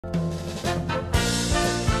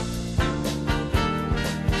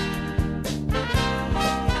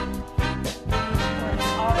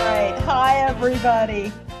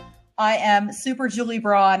everybody. I am Super Julie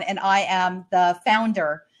Braun, and I am the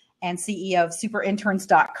founder and CEO of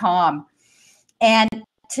SuperInterns.com. And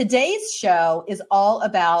today's show is all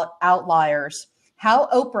about outliers, how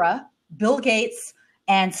Oprah, Bill Gates,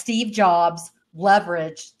 and Steve Jobs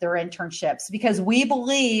leveraged their internships, because we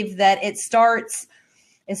believe that it starts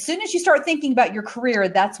as soon as you start thinking about your career.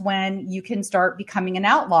 That's when you can start becoming an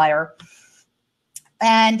outlier.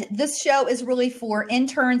 And this show is really for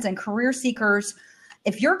interns and career seekers.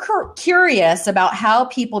 If you're curious about how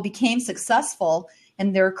people became successful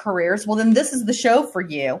in their careers, well, then this is the show for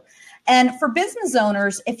you. And for business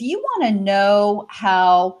owners, if you want to know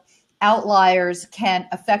how outliers can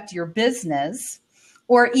affect your business,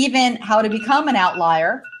 or even how to become an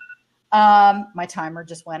outlier, my timer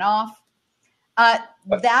just went off.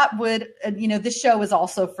 That would, this show is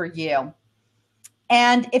also for you.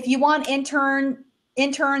 And if you want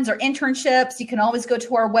interns or internships, you can always go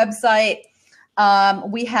to our website.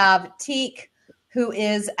 We have Teak, who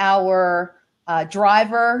is our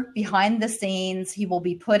driver behind the scenes. He will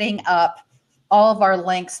be putting up all of our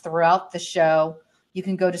links throughout the show. You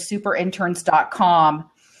can go to SuperInterns.com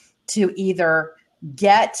to either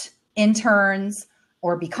get interns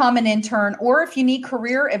or become an intern, or if you need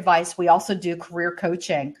career advice, we also do career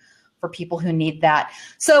coaching for people who need that.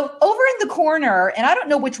 So over in the corner, and I don't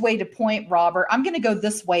know which way to point, Robert, I'm going to go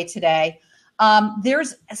this way today.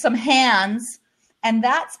 There's some hands, and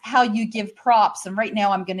that's how you give props. And right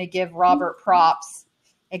now I'm going to give Robert props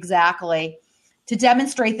exactly to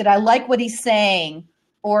demonstrate that I like what he's saying,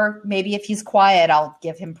 or maybe if he's quiet, I'll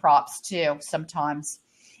give him props too sometimes.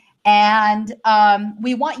 And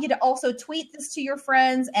we want you to also tweet this to your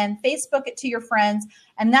friends and Facebook it to your friends.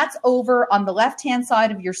 And that's over on the left-hand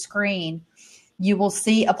side of your screen. You will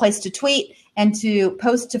see a place to tweet and to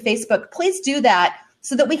post to Facebook. Please do that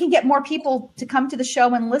so that we can get more people to come to the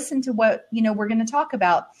show and listen to what we're going to talk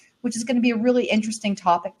about, which is going to be a really interesting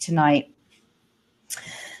topic tonight.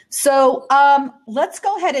 So let's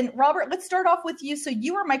go ahead and Robert, let's start off with you. So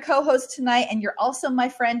you are my co-host tonight, and you're also my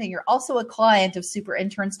friend, and you're also a client of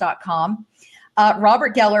SuperInterns.com.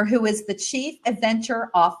 Robert Geller, who is the Chief Adventure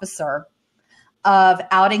Officer of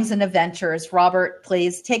Outings and Adventures. Robert,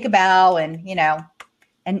 please take a bow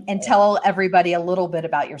and tell everybody a little bit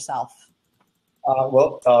about yourself.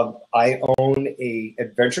 I own a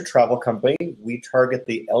adventure travel company. We target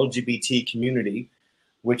the LGBT community,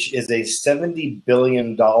 which is a $70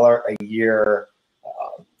 billion a year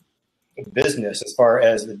business as far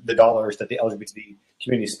as the dollars that the LGBT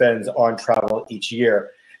community spends on travel each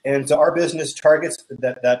year. And so our business targets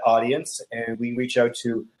that audience, and we reach out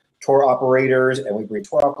to tour operators, and we bring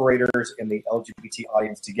tour operators and the LGBT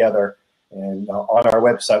audience together, and on our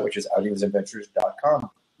website, which is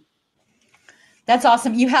outingsadventures.com. That's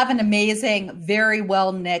awesome. You have an amazing, very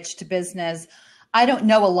well niched business. I don't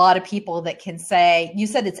know a lot of people that can say, you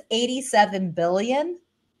said it's 87 billion?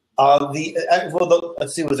 Let's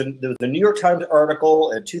see, there was a New York Times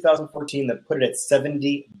article in 2014 that put it at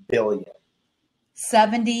 70 billion.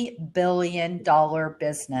 $70 billion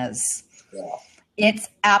business. Yeah. It's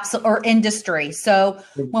or industry. So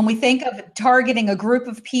when we think of targeting a group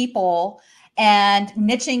of people and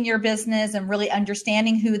niching your business and really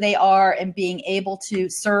understanding who they are and being able to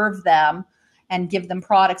serve them and give them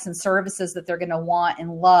products and services that they're going to want and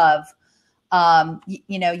love,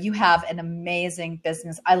 you have an amazing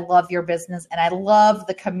business. I love your business, and I love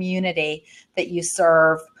the community that you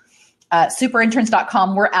serve.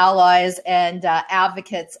 SuperInterns.com, we're allies and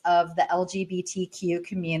advocates of the LGBTQ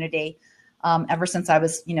community ever since I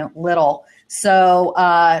was, little. So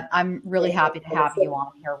I'm really happy to have you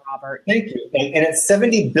on here, Robert. Thank you. And at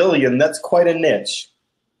 70 billion, that's quite a niche.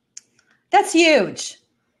 That's huge.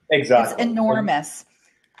 Exactly. It's enormous.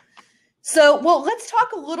 So, let's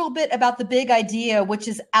talk a little bit about the big idea, which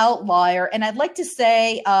is outlier. And I'd like to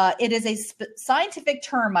say it is a scientific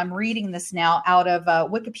term. I'm reading this now out of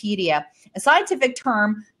Wikipedia, a scientific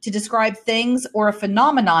term to describe things or a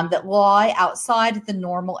phenomenon that lie outside the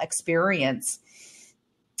normal experience.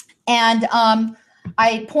 And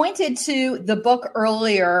I pointed to the book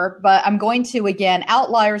earlier, but I'm going to again,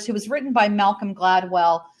 Outliers, who was written by Malcolm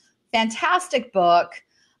Gladwell. Fantastic book.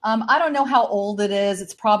 I don't know how old it is.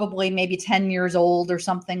 It's probably maybe 10 years old or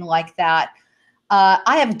something like that.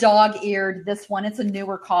 I have dog-eared this one. It's a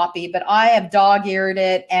newer copy, but I have dog-eared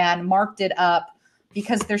it and marked it up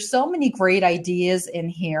because there's so many great ideas in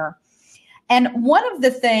here. And one of the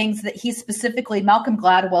things that Malcolm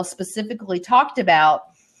Gladwell specifically talked about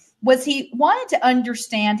was he wanted to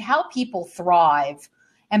understand how people thrive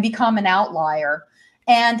and become an outlier.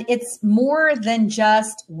 And it's more than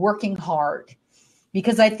just working hard.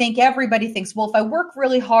 because I think everybody thinks, well, if I work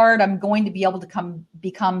really hard, I'm going to be able to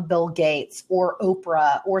become Bill Gates or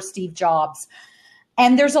Oprah or Steve Jobs.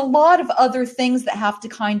 And there's a lot of other things that have to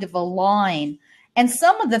kind of align. And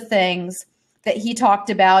some of the things that he talked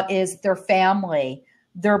about is their family,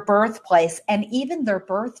 their birthplace, and even their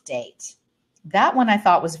birth date. That one I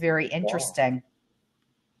thought was very interesting. Wow.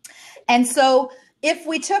 And so if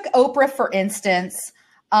we took Oprah, for instance,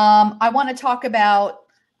 I want to talk about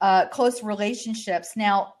close relationships.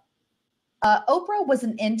 Now, Oprah was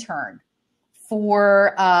an intern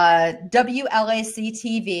for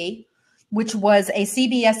WLAC-TV, which was a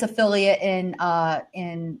CBS affiliate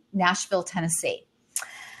in Nashville, Tennessee.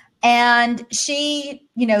 And she,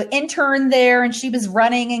 interned there, and she was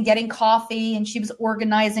running and getting coffee, and she was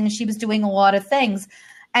organizing, and she was doing a lot of things.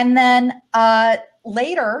 And then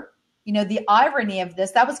later, the irony of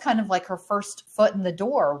this, that was kind of like her first foot in the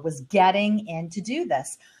door, was getting in to do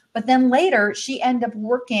this. But then later, she ended up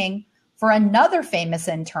working for another famous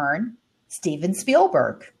intern, Steven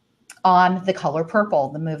Spielberg, on The Color Purple,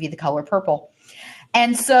 the movie The Color Purple.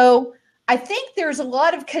 And so I think there's a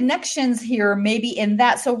lot of connections here, maybe in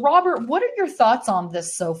that. So Robert, what are your thoughts on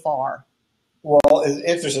this so far? Well, it's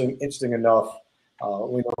interesting enough.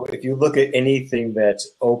 If you look at anything that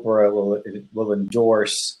Oprah will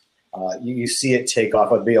endorse, you see it take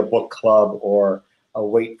off. It'd be a book club or a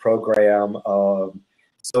weight program.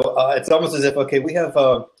 So it's almost as if, okay, we have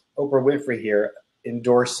Oprah Winfrey here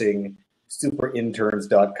endorsing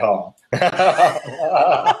SuperInterns.com.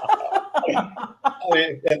 I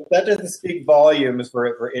mean, that doesn't speak volumes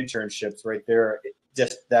for internships right there,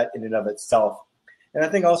 just that in and of itself. And I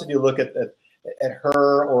think also if you look at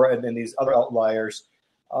her or and these other outliers,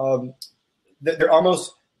 they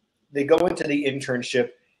go into the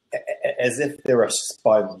internship as if they're a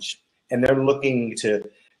sponge, and they're looking to,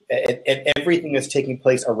 and everything that's taking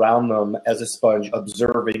place around them as a sponge,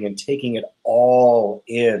 observing and taking it all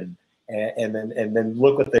in. And then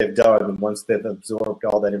look what they've done once they've absorbed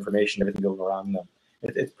all that information, everything going around them.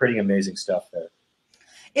 It's pretty amazing stuff there.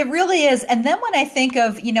 It really is. And then when I think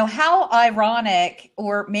of, how ironic,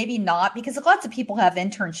 or maybe not, because lots of people have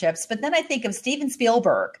internships, but then I think of Steven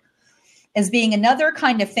Spielberg as being another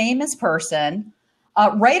kind of famous person,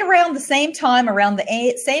 right around the same time, around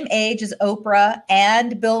the same age as Oprah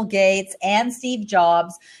and Bill Gates and Steve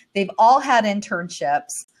Jobs. They've all had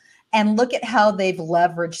internships, and look at how they've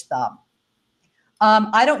leveraged them.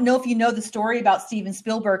 I don't know if you know the story about Steven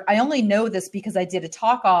Spielberg. I only know this because I did a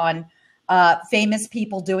talk on famous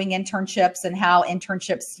people doing internships and how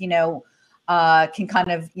internships, can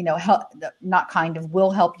kind of, help, not kind of,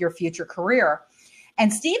 will help your future career.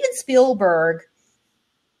 And Steven Spielberg,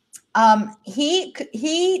 he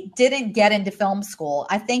didn't get into film school.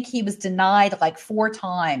 I think he was denied like 4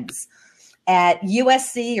 times at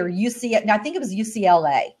USC or UCLA. I think it was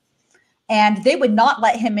UCLA. And they would not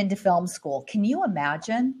let him into film school. Can you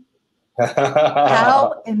imagine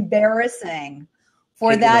how embarrassing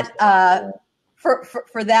for that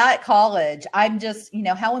for that college? I'm just,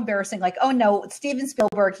 how embarrassing. Like, oh no, Steven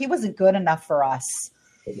Spielberg, he wasn't good enough for us.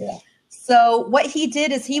 Yeah. So what he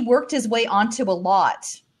did is he worked his way onto a lot,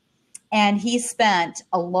 and he spent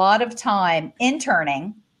a lot of time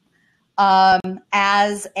interning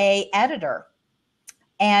as a editor.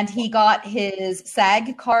 And he got his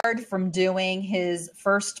SAG card from doing his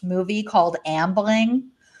first movie called Ambling,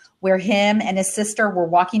 where him and his sister were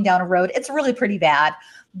walking down a road. It's really pretty bad,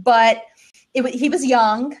 but he was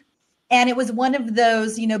young, and it was one of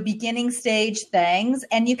those, beginning stage things.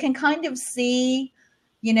 And you can kind of see,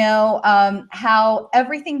 how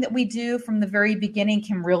everything that we do from the very beginning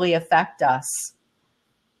can really affect us.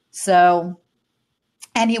 So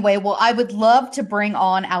anyway, well, I would love to bring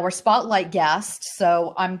on our spotlight guest.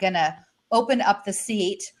 So I'm going to open up the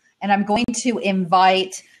seat, and I'm going to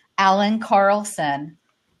invite Alan Carlson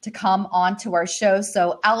to come on to our show.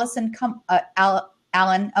 So Alan,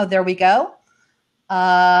 oh, there we go.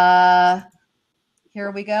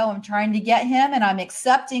 Here we go. I'm trying to get him, and I'm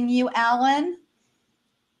accepting you, Alan.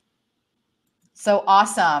 So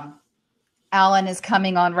awesome. Alan is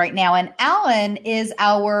coming on right now. And Alan is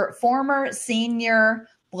our former senior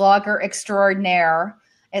blogger extraordinaire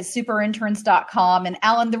at SuperInterns.com. And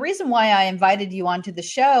Alan, the reason why I invited you onto the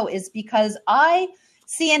show is because I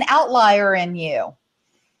see an outlier in you.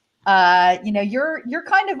 You're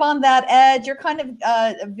kind of on that edge. You're kind of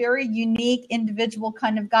a very unique individual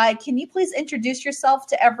kind of guy. Can you please introduce yourself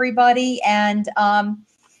to everybody? And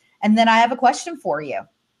then I have a question for you.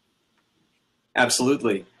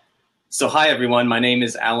 Absolutely. So hi, everyone. My name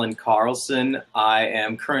is Alan Carlson. I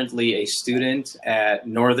am currently a student at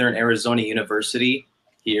Northern Arizona University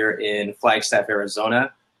here in Flagstaff,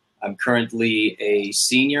 Arizona. I'm currently a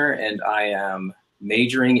senior, and I am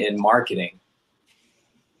majoring in marketing.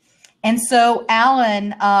 And so,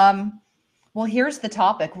 Alan, well, here's the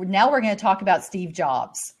topic. Now we're going to talk about Steve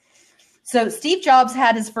Jobs. So Steve Jobs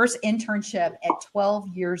had his first internship at 12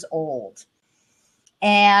 years old.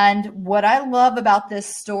 And what I love about this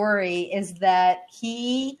story is that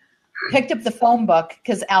he picked up the phone book,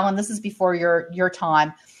 because Alan, this is before your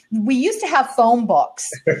time. We used to have phone books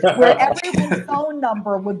where everyone's phone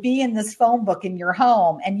number would be in this phone book in your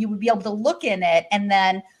home, and you would be able to look in it and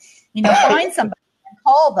then, find somebody and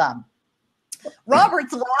call them.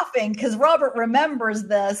 Robert's laughing because Robert remembers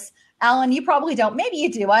this. Alan, you probably don't. Maybe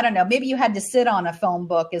you do. I don't know. Maybe you had to sit on a phone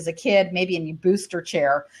book as a kid, maybe in your booster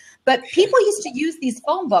chair. But people used to use these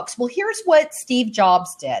phone books. Well, here's what Steve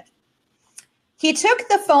Jobs did. He took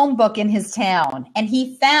the phone book in his town and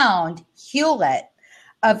he found Hewlett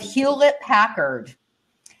of Hewlett-Packard.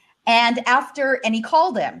 And he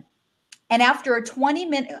called him. And after a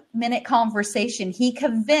 20-minute conversation, he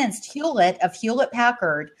convinced Hewlett of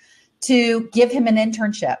Hewlett-Packard to give him an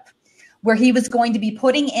internship where he was going to be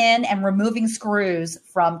putting in and removing screws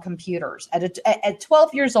from computers. At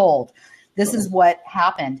 12 years old, this is what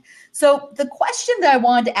happened. So the question that I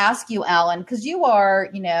wanted to ask you, Alan, because you are,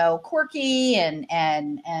 quirky and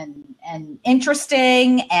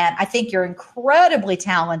interesting, and I think you're incredibly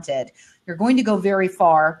talented. You're going to go very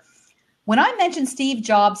far. When I mention Steve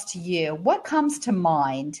Jobs to you, what comes to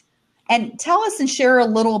mind? And tell us and share a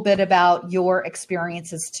little bit about your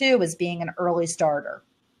experiences too as being an early starter.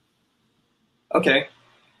 Okay.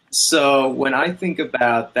 So when I think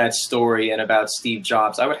about that story and about Steve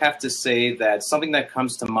Jobs, I would have to say that something that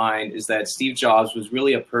comes to mind is that Steve Jobs was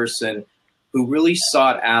really a person who really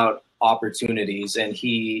sought out opportunities. And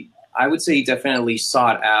I would say he definitely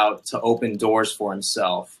sought out to open doors for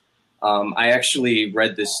himself. I actually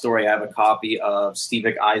read this story. I have a copy of Steve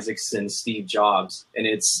Isaacson's Steve Jobs, and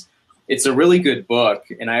it's a really good book.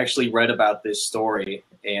 And I actually read about this story,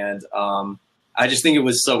 and I just think it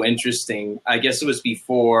was so interesting. I guess it was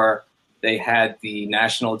before they had the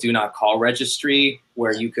National Do Not Call Registry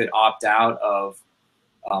where you could opt out of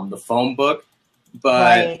the phone book.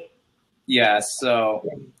 But right. Yeah, so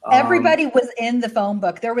everybody was in the phone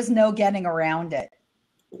book. There was no getting around it.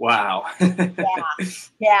 Wow.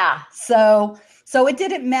 Yeah. So it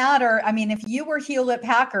didn't matter. I mean, if you were Hewlett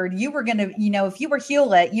Packard, you were going to, if you were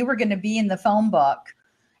Hewlett, you were going to be in the phone book.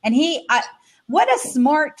 And what a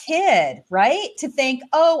smart kid, right? To think,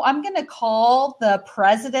 I'm going to call the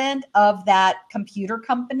president of that computer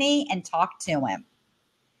company and talk to him.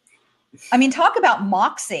 I mean, talk about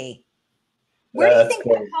moxie. Where do you think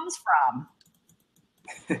that comes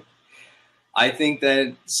from? I think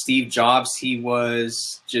that Steve Jobs, he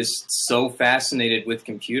was just so fascinated with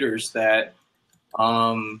computers that,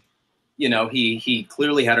 he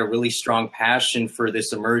clearly had a really strong passion for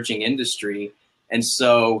this emerging industry. And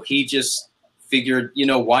so he just figured,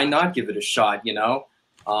 why not give it a shot?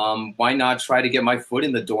 Why not try to get my foot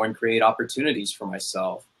in the door and create opportunities for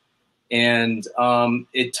myself? And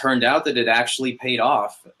it turned out that it actually paid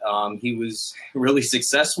off. He was really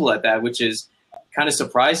successful at that, which is kind of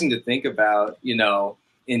surprising to think about,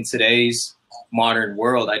 in today's modern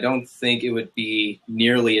world. I don't think it would be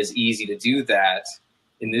nearly as easy to do that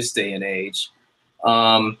in this day and age.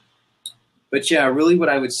 But yeah, really what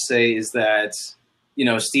I would say is that,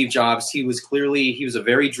 Steve Jobs, he was a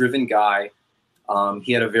very driven guy.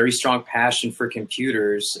 He had a very strong passion for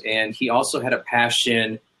computers, and he also had a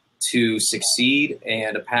passion to succeed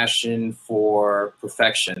and a passion for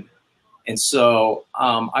perfection. And so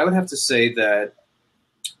I would have to say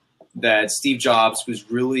that Steve Jobs was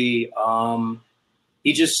really,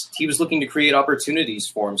 he was looking to create opportunities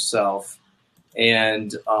for himself.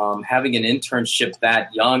 And having an internship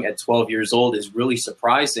that young at 12 years old is really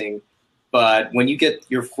surprising. But when you get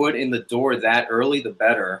your foot in the door that early, the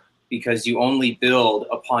better, because you only build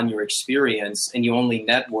upon your experience and you only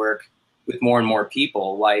network with more and more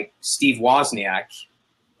people, like Steve Wozniak.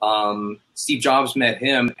 Steve Jobs met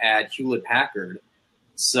him at Hewlett-Packard.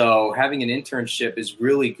 So having an internship is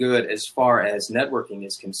really good as far as networking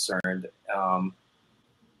is concerned.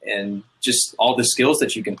 And just all the skills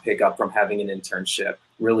that you can pick up from having an internship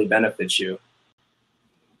really benefits you.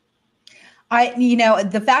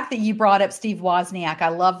 The fact that you brought up Steve Wozniak, I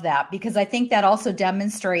love that, because I think that also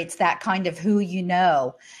demonstrates that kind of who you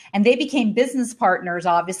know. And they became business partners,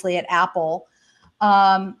 obviously, at Apple.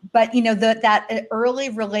 But, that early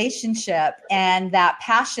relationship and that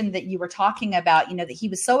passion that you were talking about, that he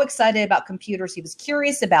was so excited about computers, he was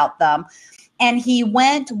curious about them, and he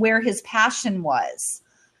went where his passion was.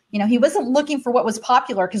 He wasn't looking for what was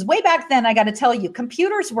popular, because way back then, I got to tell you,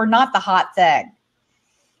 computers were not the hot thing.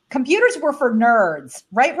 computers were for nerds,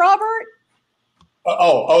 right, Robert?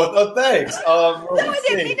 Thanks. No, I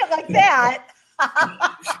didn't mean it like that.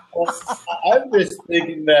 Well, I'm just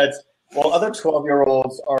thinking that while other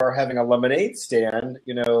 12-year-olds are having a lemonade stand,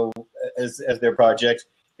 as their project,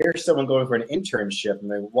 here's someone going for an internship, and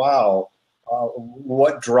like, wow,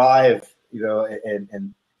 what drive,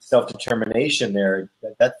 and self-determination there.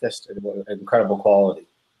 That's just an incredible quality.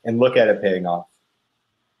 And look at it paying off.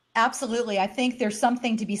 Absolutely. I think there's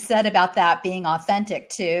something to be said about that being authentic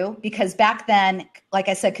too, because back then, like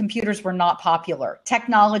I said, computers were not popular.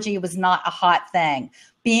 Technology was not a hot thing.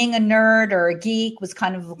 Being a nerd or a geek was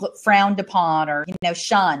kind of frowned upon or,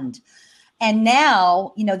 shunned. And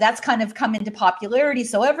now, that's kind of come into popularity.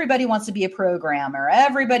 So everybody wants to be a programmer.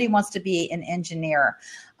 Everybody wants to be an engineer.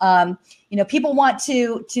 People want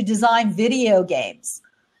to design video games.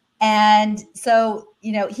 And so,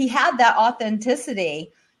 he had that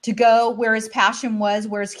authenticity to go where his passion was,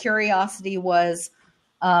 where his curiosity was.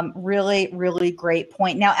 Really, really great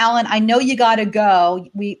point. Now, Alan, I know you got to go.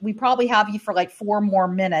 We probably have you for like 4 more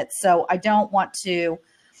minutes. So I don't want to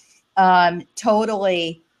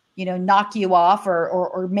totally, knock you off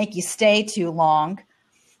or make you stay too long.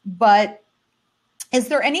 But is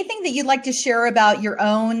there anything that you'd like to share about your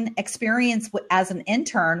own experience as an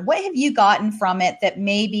intern? What have you gotten from it that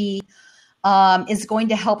maybe is going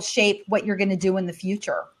to help shape what you're going to do in the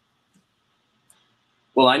future?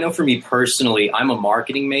 Well, I know for me personally, I'm a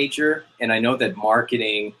marketing major, and I know that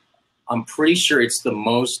marketing, I'm pretty sure it's the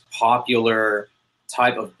most popular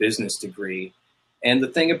type of business degree. And the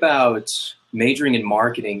thing about majoring in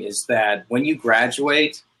marketing is that when you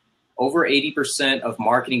graduate, over 80% of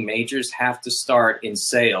marketing majors have to start in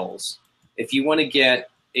sales. If you want to get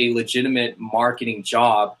a legitimate marketing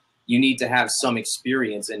job, you need to have some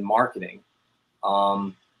experience in marketing.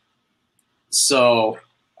 So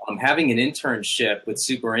having an internship with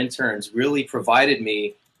Super Interns really provided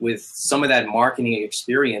me with some of that marketing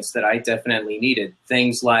experience that I definitely needed.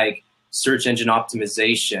 Things like search engine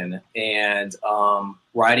optimization and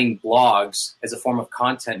writing blogs as a form of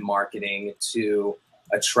content marketing to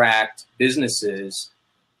attract businesses.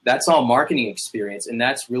 That's all marketing experience, and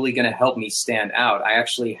that's really going to help me stand out. I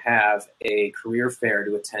actually have a career fair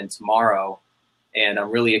to attend tomorrow, and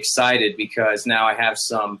I'm really excited because now I have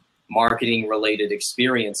some marketing related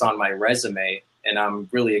experience on my resume, and I'm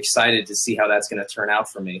really excited to see how that's going to turn out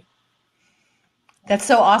for me. That's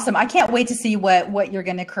so awesome. I can't wait to see what you're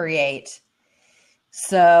going to create.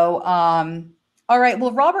 So, all right.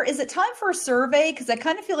 Well, Robert, is it time for a survey? Because I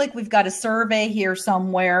kind of feel like we've got a survey here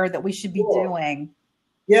somewhere that we should be doing.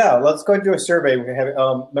 Yeah, let's go and do a survey. We can have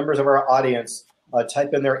members of our audience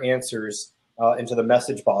type in their answers into the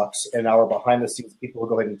message box, and our behind the scenes people will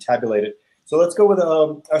go ahead and tabulate it. So let's go with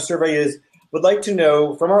our survey is, would like to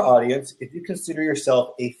know from our audience if you consider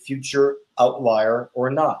yourself a future outlier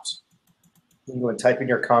or not. You can go and type in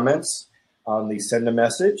your comments on the send a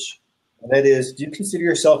message. And that is, do you consider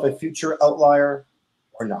yourself a future outlier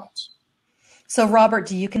or not? So Robert,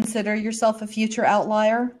 do you consider yourself a future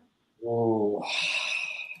outlier? Oh,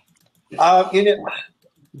 well, you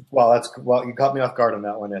caught me off guard on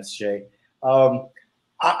that one, SJ. I'm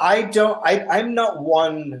not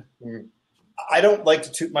one. I don't like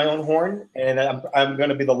to toot my own horn, and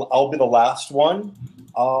I'll be the last one.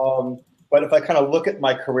 But if I kind of look at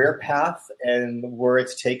my career path and where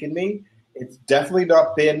it's taken me, it's definitely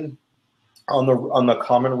not been on the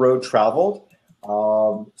common road traveled.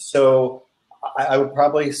 So I would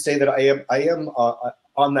probably say that I am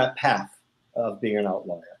on that path of being an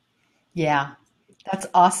outlier. Yeah, that's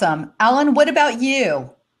awesome. Alan, what about you?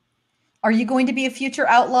 Are you going to be a future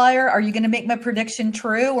outlier? Are you going to make my prediction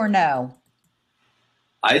true or no?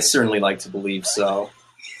 I'd certainly like to believe so.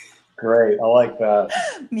 Great. I like that.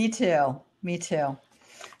 Me too. Me too.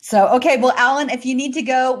 So, okay. Well, Alan, if you need to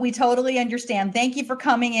go, we totally understand. Thank you for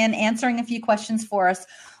coming in, answering a few questions for us.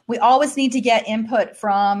 We always need to get input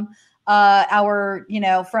from our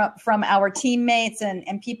teammates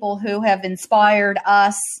and people who have inspired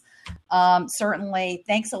us. Certainly.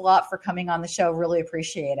 Thanks a lot for coming on the show. Really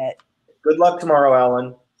appreciate it. Good luck tomorrow,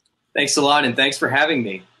 Alan. Thanks a lot, and thanks for having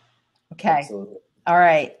me. Okay. Absolutely. All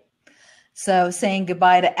right. So saying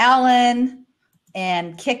goodbye to Alan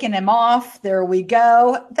and kicking him off. There we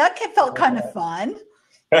go. That felt kind of fun.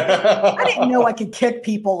 I didn't know I could kick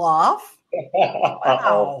people off.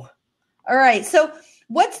 Wow. All right. So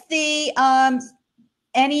what's the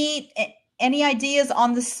any ideas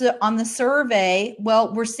on the survey?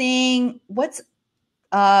 Well, we're seeing what's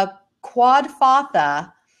Quad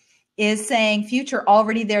Fatha is saying future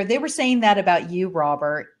already there. They were saying that about you,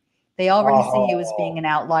 Robert. They already see you as being an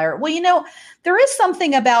outlier. Well, you know, there is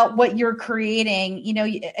something about what you're creating. You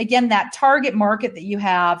know, again, that target market that you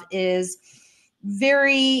have is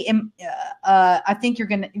very, I think you're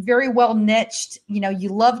going to very well niched. You know, you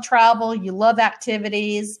love travel, you love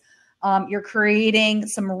activities. You're creating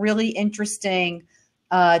some really interesting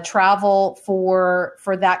travel for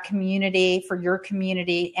that community, for your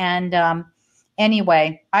community. And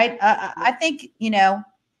anyway, I think, you know.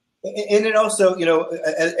 And it also, you know,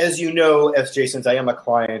 as you know, SJ, since I am a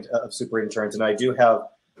client of Super Interns, and I do have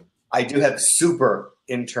Super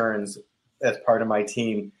Interns as part of my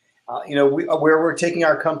team. You know, we're taking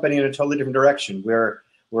our company in a totally different direction. We're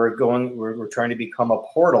trying to become a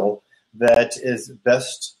portal that is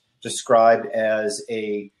best described as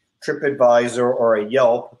a TripAdvisor or a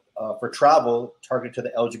Yelp for travel targeted to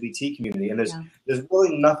the LGBT community. And there's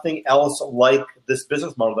really nothing else like this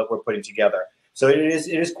business model that we're putting together. So it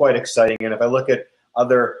is quite exciting. And if I look at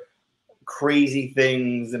other crazy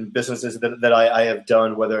things and businesses that I have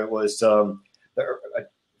done, whether it was 5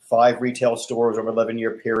 retail stores over an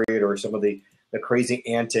 11-year period, or some of the crazy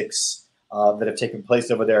antics that have taken place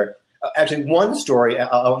over there. Actually, one story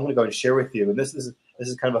I'm going to go and share with you, and this is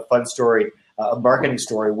kind of a fun story, a marketing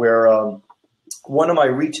story, where one of my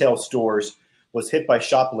retail stores was hit by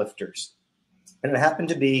shoplifters, and it happened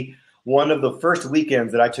to be one of the first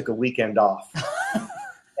weekends that I took a weekend off.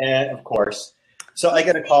 And of course, so I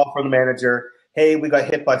get a call from the manager, hey, we got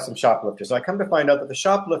hit by some shoplifters. So I come to find out that the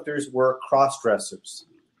shoplifters were cross-dressers.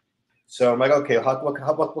 So I'm like, okay,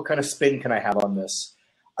 what kind of spin can I have on this?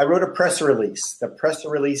 I wrote a press release. The press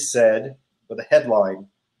release said, with a headline,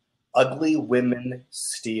 "Ugly Women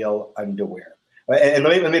Steal Underwear." And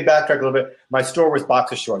let me backtrack a little bit. My store was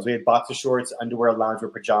boxer shorts. We had boxer shorts, underwear,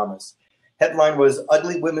 loungewear, pajamas. Headline was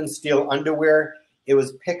 "Ugly Women Steal Underwear." It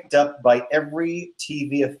was picked up by every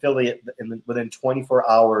TV affiliate within 24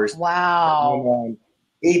 hours. Wow.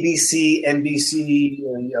 ABC, NBC,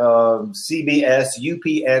 CBS,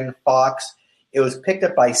 UPN, Fox. It was picked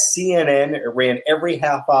up by CNN. It ran every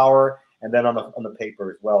half hour, and then on the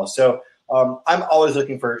paper as well. So I'm always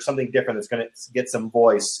looking for something different that's going to get some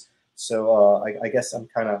voice. So I guess I'm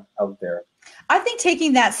kind of out there. I think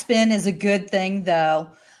taking that spin is a good thing, though.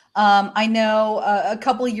 I know a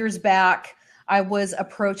couple of years back, I was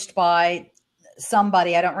approached by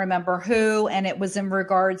somebody, I don't remember who, and it was in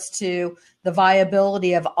regards to the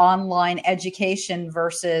viability of online education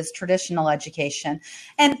versus traditional education.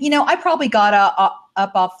 And, you know, I probably got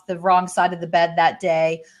up off the wrong side of the bed that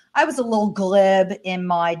day. I was a little glib in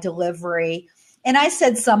my delivery. And I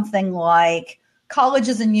said something like,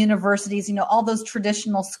 colleges and universities, you know, all those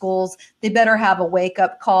traditional schools, they better have a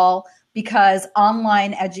wake-up call, because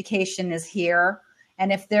online education is here.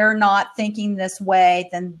 And if they're not thinking this way,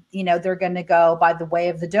 then, you know, they're going to go by the way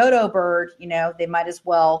of the dodo bird. You know, they might as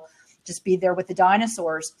well just be there with the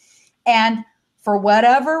dinosaurs. And for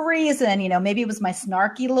whatever reason, you know, maybe it was my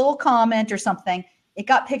snarky little comment or something, it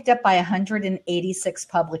got picked up by 186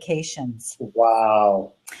 publications.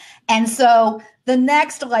 Wow. And so the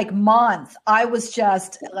next month, I was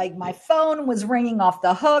just my phone was ringing off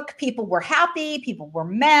the hook. People were happy. People were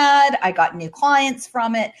mad. I got new clients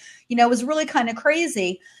from it. You know, it was really kind of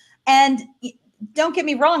crazy. And don't get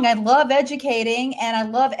me wrong, I love educating and I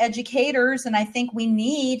love educators. And I think we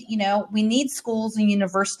need schools and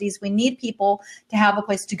universities. We need people to have a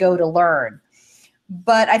place to go to learn.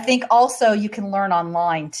 But I think also you can learn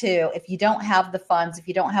online too. If you don't have the funds, if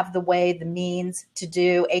you don't have the means to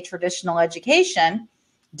do a traditional education,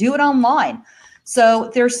 do it online. So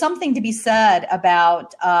there's something to be said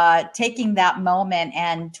about taking that moment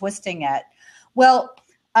and twisting it. Well,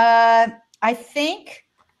 I think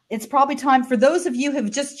it's probably time for those of you who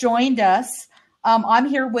have just joined us. I'm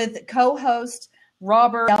here with co-host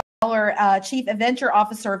Robert Miller, Chief Adventure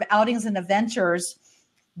Officer of Outings and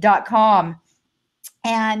Adventures.com.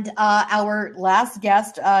 And our last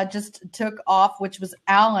guest just took off, which was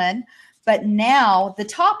Alan. But now the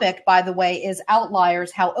topic, by the way, is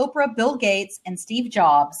Outliers, how Oprah, Bill Gates, and Steve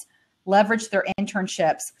Jobs leveraged their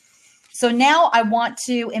internships. So now I want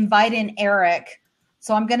to invite in Eric.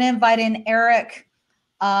 So I'm going to invite in Eric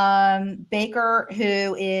Baker,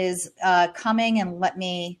 who is coming, and let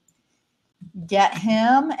me get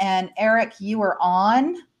him. And Eric, you are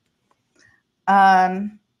on.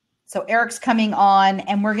 So Eric's coming on,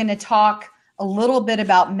 and we're going to talk a little bit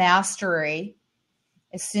about mastery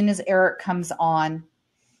as soon as Eric comes on,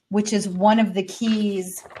 which is one of the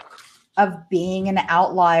keys of being an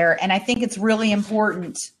outlier. And I think it's really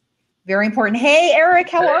important, very important. Hey, Eric,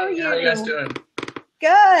 how are you? How are you guys doing?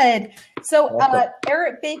 Good. So Welcome.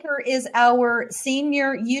 Eric Baker is our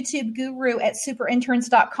senior YouTube guru at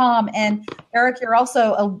SuperInterns.com. And Eric, you're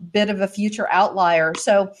also a bit of a future outlier.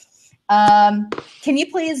 So can you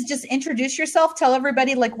please just introduce yourself? Tell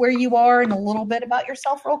everybody like where you are and a little bit about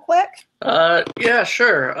yourself real quick. Yeah,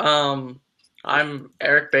 sure. I'm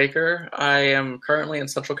Eric Baker. I am currently in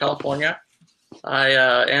Central California. I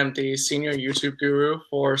am the senior YouTube guru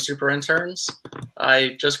for SuperInterns.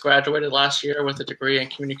 I just graduated last year with a degree in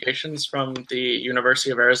communications from the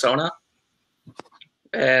University of Arizona.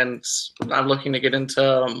 And I'm looking to get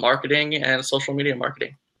into marketing and social media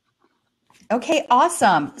marketing. Okay,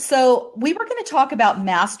 awesome. So we were going to talk about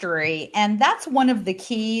mastery, and that's one of the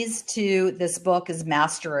keys to this book is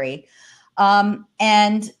mastery.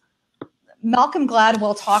 And Malcolm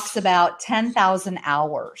Gladwell talks about 10,000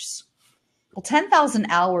 hours. Well, 10,000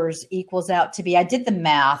 hours equals out to be, I did the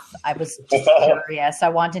math. I was just curious. I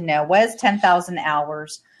wanted to know, what is 10,000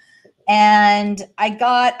 hours? And I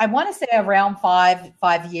want to say around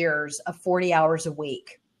five years of 40 hours a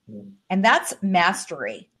week. And that's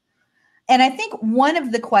mastery. And I think one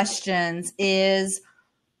of the questions is,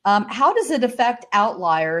 how does it affect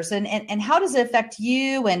outliers and how does it affect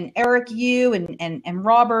you and Eric, you and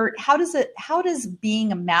Robert? How does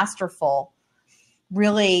being a masterful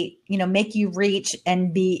really, make you reach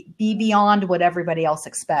and be beyond what everybody else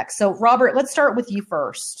expects? So Robert, let's start with you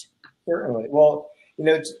first. Certainly. Well,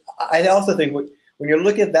 I also think when you're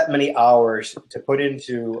looking at that many hours to put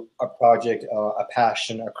into a project, a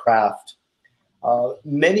passion, a craft,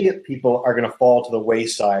 many people are going to fall to the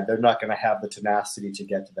wayside. They're not going to have the tenacity to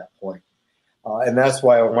get to that point. And that's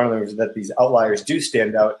why one of the reasons that these outliers do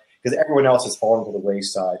stand out, because everyone else has fallen to the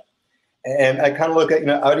wayside. And I kind of look at,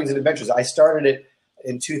 outings and adventures. I started it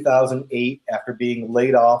in 2008 after being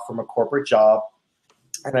laid off from a corporate job.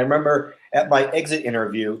 And I remember at my exit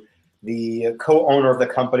interview, the co-owner of the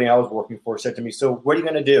company I was working for said to me, "So what are you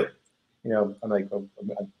going to do?" I'm like,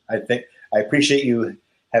 I appreciate you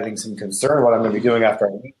having some concern what I'm going to be doing after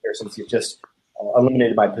I leave here since you've just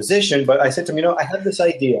eliminated my position. But I said to him, I have this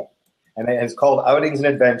idea, and it's called Outings and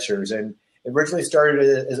Adventures. And it originally started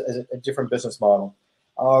as a different business model.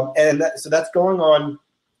 So that's going on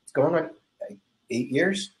 8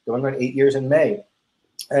 years, going on 8 years in May.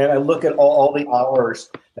 And I look at all the hours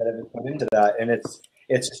that have been put into that, and it's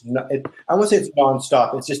just I won't say it's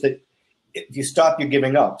nonstop. It's just that if you stop, you're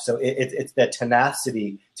giving up. So it's that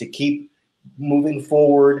tenacity to keep moving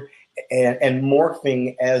forward and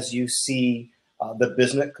morphing as you see the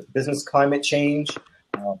business climate change.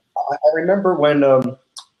 I remember when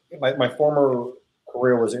my former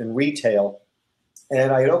career was in retail,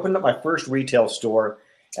 and I had opened up my first retail store,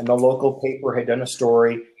 and the local paper had done a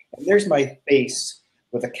story, and there's my face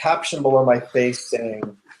with a caption below my face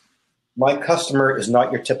saying, "My customer is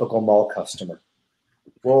not your typical mall customer."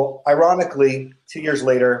 Well, ironically, 2 years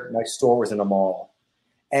later, my store was in a mall.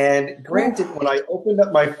 And granted, when I opened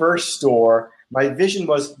up my first store, my vision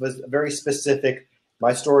was very specific.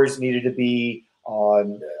 My stores needed to be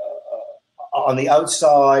on the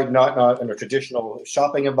outside, not in a traditional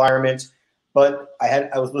shopping environment. But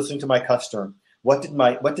I was listening to my customer. What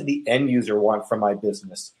did the end user want from my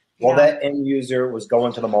business? Well, that end user was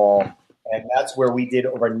going to the mall, and that's where we did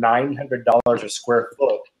over $900 a square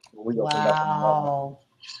foot when we opened up the mall.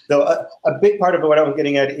 So a big part of what I'm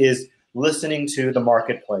getting at is listening to the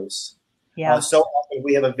marketplace. Yeah. So often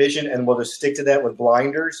we have a vision and we'll just stick to that with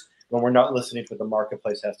blinders when we're not listening to what the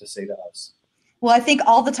marketplace has to say to us. Well, I think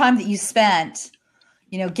all the time that you spent,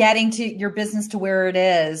 getting to your business to where it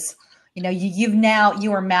is,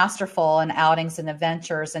 you are masterful in outings and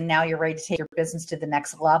adventures, and now you're ready to take your business to the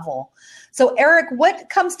next level. So Eric, what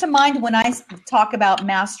comes to mind when I talk about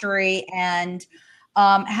mastery and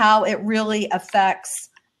how it really affects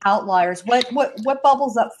outliers? What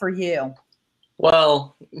bubbles up for you?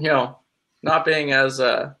 Well, not being as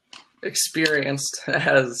experienced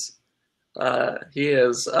as he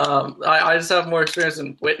is, I just have more experience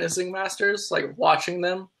in witnessing masters, like watching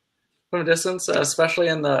them from a distance, especially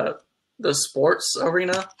in the sports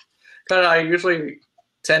arena. I usually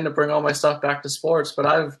tend to bring all my stuff back to sports,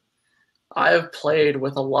 but I've played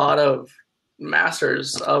with a lot of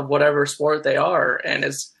masters of whatever sport they are, and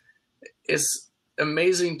it's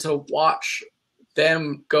amazing to watch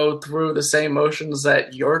them go through the same motions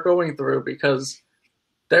that you're going through, because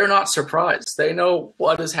they're not surprised. They know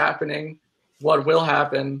what is happening, what will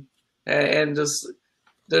happen, and just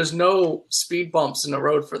there's no speed bumps in the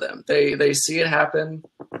road for them. They see it happen,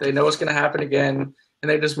 they know it's going to happen again, and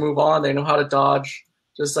they just move on. They know how to dodge.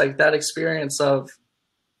 Just like that experience of,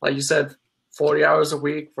 like you said, 40 hours a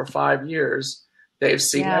week for 5 years. They've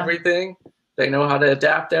seen everything. They know how to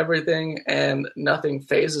adapt to everything, and nothing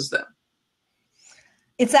phases them.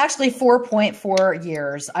 It's actually 4.4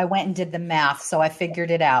 years. I went and did the math, so I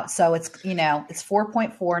figured it out. So it's, it's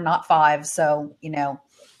 4.4, not 5. So,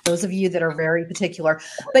 those of you that are very particular.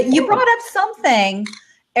 But you brought up something,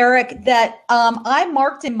 Eric, that I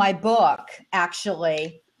marked in my book,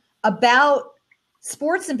 actually, about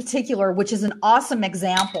sports in particular, which is an awesome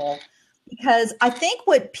example. Because I think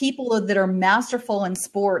what people that are masterful in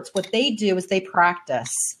sports, what they do is they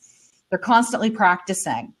practice. They're constantly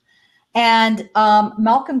practicing. And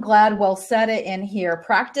Malcolm Gladwell said it in here,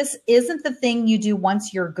 practice isn't the thing you do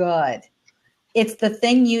once you're good. It's the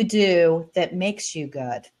thing you do that makes you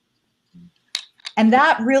good. And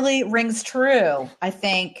that really rings true, I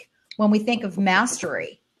think, when we think of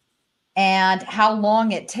mastery and how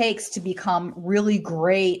long it takes to become really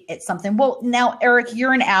great at something. Well, now, Eric,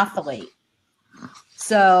 you're an athlete.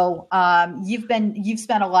 So you've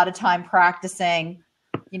spent a lot of time practicing,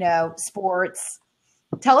 sports.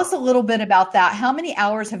 Tell us a little bit about that. How many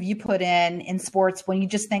hours have you put in sports when you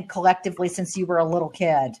just think collectively since you were a little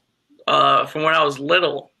kid? From when I was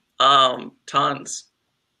little, tons.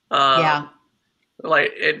 Yeah.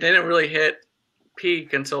 Like it didn't really hit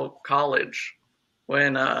peak until college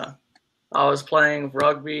when I was playing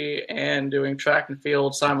rugby and doing track and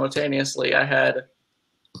field simultaneously. I had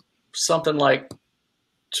something like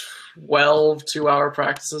 12 2-hour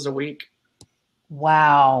practices a week.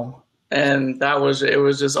 Wow. And it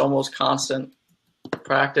was just almost constant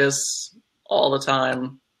practice all the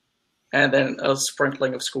time. And then a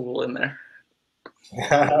sprinkling of school in there.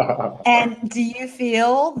 And do you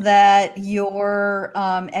feel that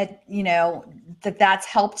that's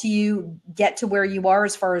helped you get to where you are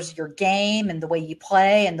as far as your game and the way you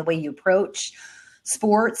play and the way you approach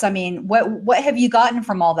sports? I mean, what have you gotten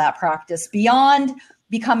from all that practice beyond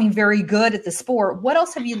becoming very good at the sport? What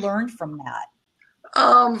else have you learned from that?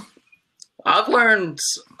 I've learned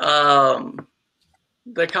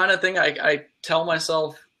the kind of thing I tell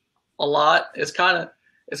myself a lot. It's kind of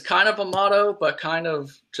a motto, but kind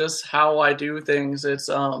of just how I do things. It's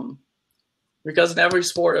because in every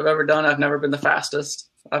sport I've ever done, I've never been the fastest.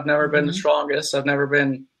 I've never been the strongest. I've never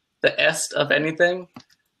been the est of anything.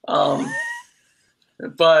 But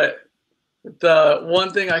the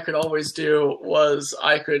one thing I could always do was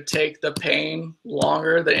I could take the pain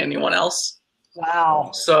longer than anyone else. Wow.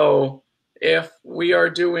 So if we are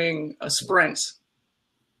doing a sprint,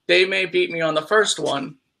 they may beat me on the first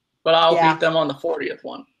one, but I'll beat them on the 40th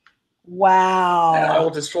one. Wow. And I will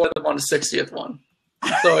destroy them on the 60th one.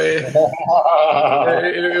 So it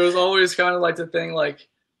was always kind of like the thing, like,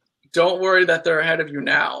 don't worry that they're ahead of you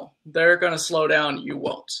now. They're going to slow down. You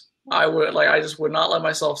won't. I just would not let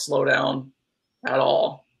myself slow down at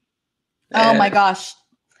all. Oh my gosh.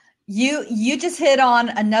 You just hit on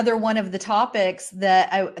another one of the topics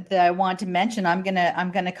that I want to mention. I'm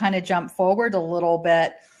gonna kind of jump forward a little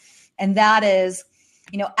bit, and that is,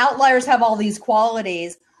 outliers have all these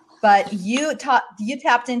qualities, but you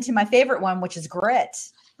tapped into my favorite one, which is grit,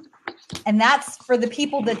 and that's for the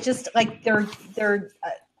people that just like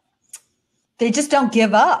they just don't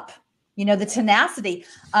give up. The tenacity.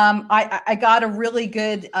 I got a really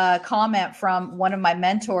good comment from one of my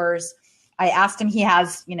mentors. I asked him, he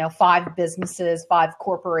has, 5 businesses, 5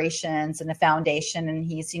 corporations and a foundation. And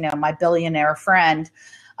he's, my billionaire friend,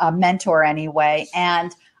 mentor anyway.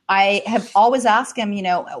 And I have always asked him,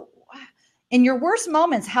 in your worst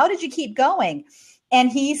moments, how did you keep going?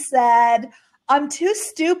 And he said, I'm too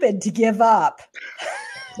stupid to give up.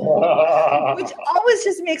 Which always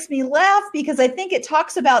just makes me laugh, because I think it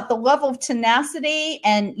talks about the level of tenacity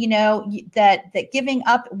and, that giving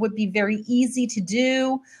up would be very easy to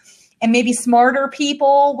do. And maybe smarter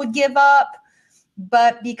people would give up,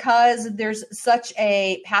 but because there's such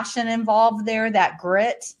a passion involved there, that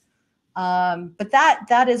grit. But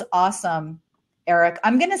that is awesome, Eric.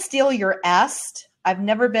 I'm going to steal your est. I've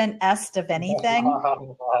never been est of anything.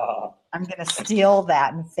 I'm going to steal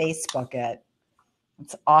that and Facebook it.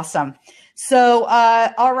 It's awesome. So,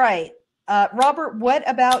 all right, Robert, what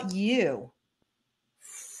about you?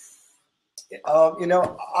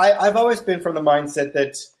 I've always been from the mindset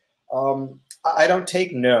that I don't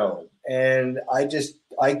take no, and I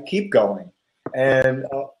keep going, and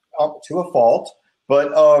to a fault. But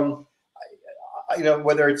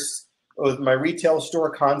whether it's with my retail store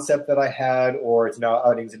concept that I had, or it's now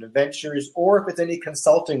outings and adventures, or if it's any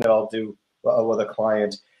consulting that I'll do with a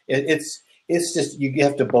client, it's just you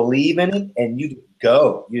have to believe in it and you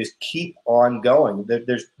go. You just keep on going.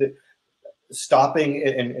 There's stopping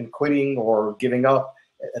and quitting or giving up.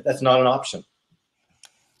 That's not an option.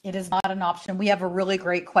 It is not an option. We have a really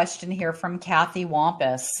great question here from Kathy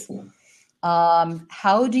Wampus.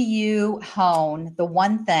 How do you hone the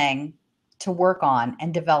one thing to work on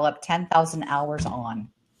and develop 10,000 hours on?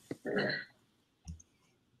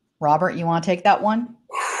 Robert, you want to take that one?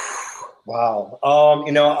 Wow.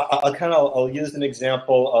 I'll use an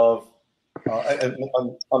example of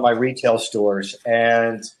on my retail stores,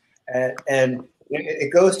 and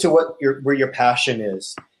it goes to where your passion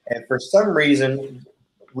is. And for some reason,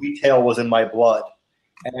 retail was in my blood.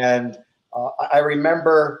 And I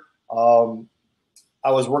remember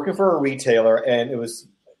I was working for a retailer, and it was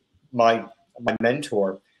my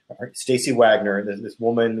mentor, Stacy Wagner. This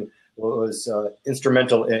woman was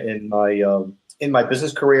instrumental in my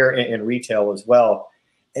business career and retail as well.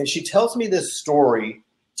 And she tells me this story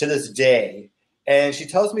to this day. And she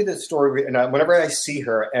tells me this story, and whenever I see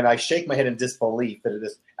her, and I shake my head in disbelief that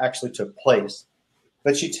this actually took place.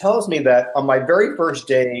 But she tells me that on my very first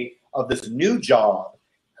day of this new job,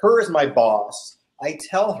 her as my boss, I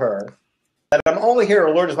tell her that I'm only here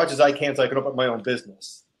to learn as much as I can so I can open my own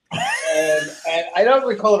business. And I don't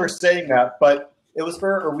recall her saying that, but it was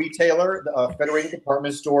for a retailer, Federated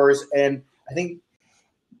Department Stores. And I think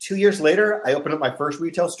 2 years later, I opened up my first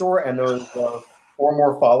retail store, and there was 4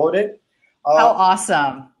 more followed it. How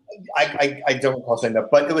awesome. I don't recall saying that,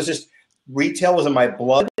 but it was just retail was in my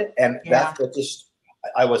blood, and that's what just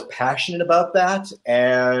I was passionate about that,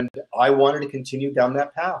 and I wanted to continue down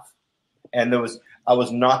that path. And I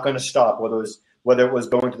was not going to stop, whether it was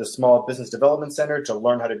going to the Small Business Development Center to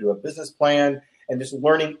learn how to do a business plan and just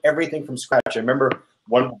learning everything from scratch. I remember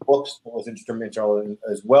one of the books that was instrumental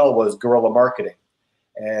as well was Guerrilla Marketing,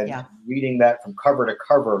 and reading that from cover to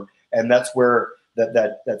cover. And that's where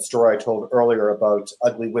that story I told earlier about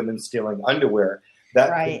ugly women stealing underwear,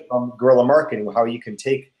 that from guerrilla marketing, how you can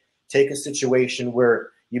take a situation where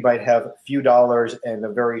you might have a few dollars and a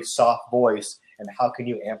very soft voice, and how can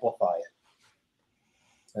you amplify it?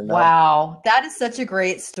 Wow, that is such a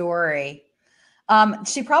great story.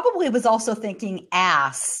 She probably was also thinking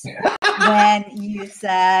ass when you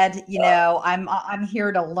said, I'm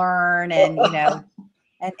here to learn and,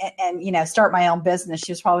 and start my own business.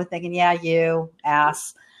 She was probably thinking, yeah, you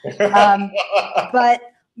ass.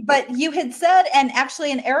 But you had said, and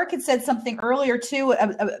Eric had said something earlier too,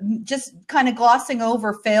 just kind of glossing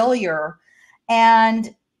over failure.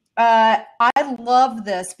 And I love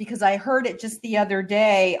this because I heard it just the other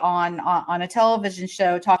day on a television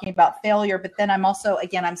show talking about failure. But then I'm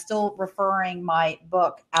still referring my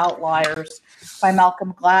book, Outliers by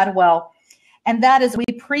Malcolm Gladwell. And that is, we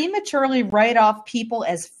prematurely write off people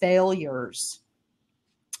as failures.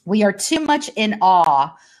 We are too much in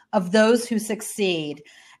awe of those who succeed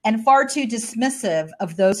and far too dismissive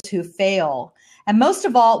of those who fail. And most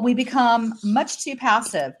of all, we become much too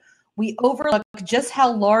passive. We overlook just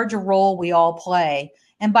how large a role we all play.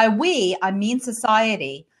 And by we, I mean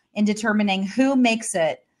society, in determining who makes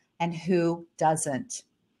it and who doesn't.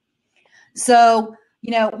 So,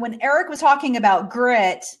 when Eric was talking about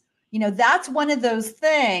grit, that's one of those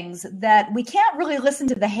things that we can't really listen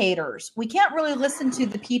to the haters. We can't really listen to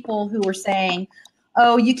the people who are saying,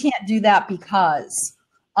 oh, you can't do that because.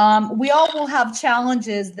 We all will have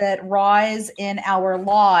challenges that rise in our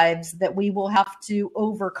lives that we will have to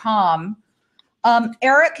overcome.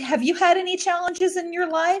 Eric, have you had any challenges in your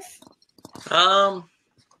life? A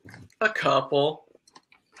couple.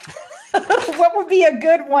 What would be a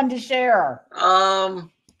good one to share?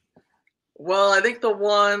 Well, I think the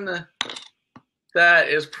one that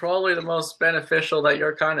is probably the most beneficial that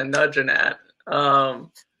you're kind of nudging at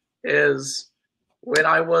is when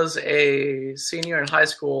I was a senior in high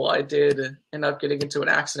school, I did end up getting into an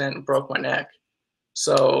accident and broke my neck.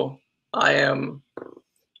 So I'm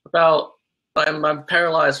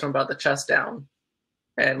paralyzed from about the chest down,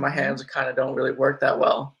 and my hands kind of don't really work that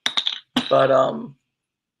well. But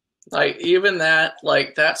even that,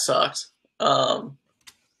 that sucks.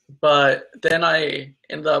 But then I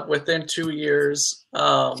ended up within 2 years,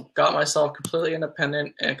 got myself completely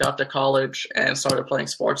independent and got to college and started playing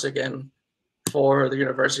sports again for the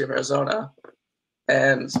University of Arizona.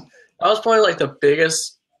 And that was probably the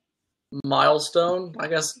biggest milestone, I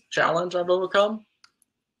guess, challenge I've overcome.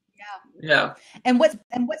 Yeah. And what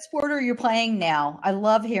sport are you playing now? I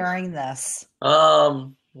love hearing this.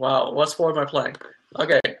 Wow. What sport am I playing?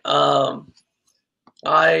 Okay.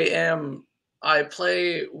 I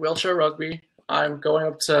play wheelchair rugby. I'm going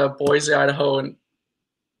up to Boise, Idaho in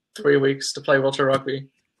 3 weeks to play wheelchair rugby.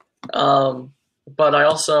 But I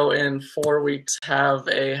also, in 4 weeks, have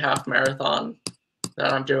a half marathon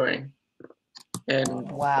that I'm doing in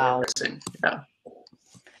racing. Yeah.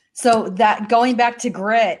 So that going back to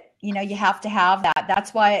grit, you have to have that.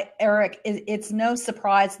 That's why, Eric, it's no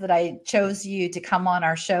surprise that I chose you to come on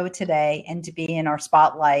our show today and to be in our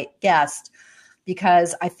spotlight guest,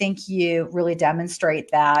 because I think you really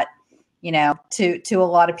demonstrate that, to a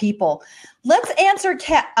lot of people. Let's answer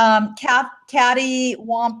Caddy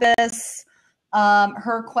Wampus,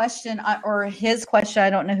 her question, or his question.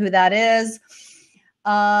 I don't know who that is.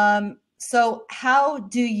 So how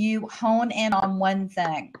do you hone in on one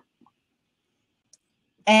thing?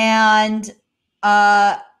 And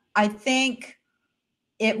I think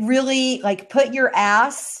it really, like, put your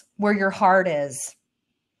ass where your heart is.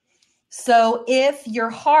 So if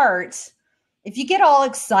you get all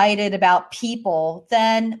excited about people,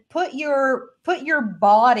 then put your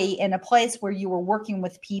body in a place where you are working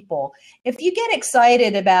with people. If you get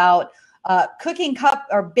excited about baking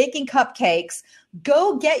cupcakes,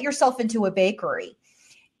 go get yourself into a bakery.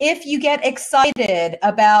 If you get excited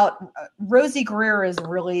about Rosie Greer is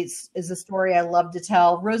a story I love to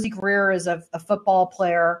tell. Rosie Greer is a football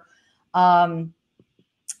player.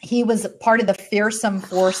 He was part of the fearsome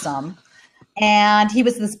foursome, and he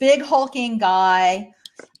was this big hulking guy,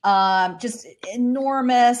 just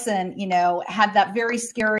enormous, and had that very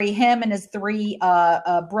scary. Him and his three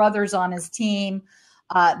brothers on his team.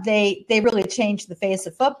 They really changed the face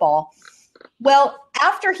of football. Well,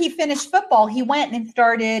 after he finished football, he went and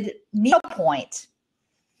started needlepoint.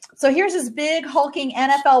 So here's this big hulking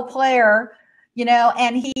NFL player,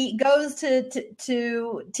 and he goes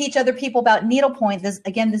to teach other people about needlepoint. This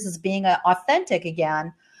is being authentic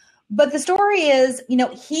again. But the story is,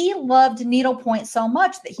 he loved needlepoint so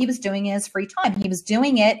much that he was doing it in his free time. He was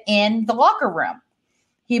doing it in the locker room.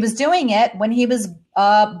 He was doing it when he was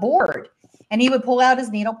bored. And he would pull out his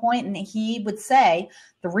needlepoint and he would say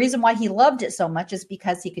the reason why he loved it so much is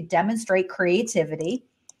because he could demonstrate creativity.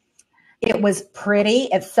 It was pretty.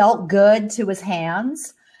 It felt good to his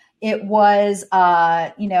hands. It was,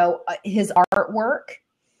 his artwork,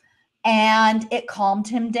 and it calmed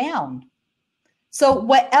him down. So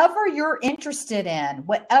whatever you're interested in,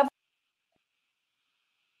 whatever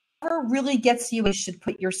really gets you should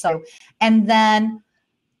put yourself, and then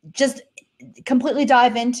just completely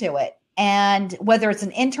dive into it. And whether it's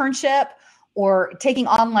an internship or taking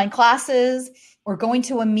online classes or going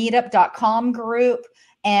to a meetup.com group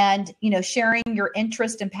and, sharing your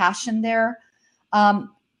interest and passion there,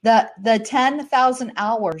 the 10,000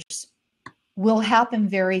 hours will happen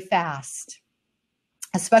very fast,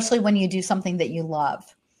 especially when you do something that you love.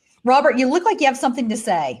 Robert, you look like you have something to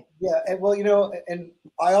say. Yeah, and well, and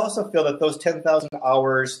I also feel that those 10,000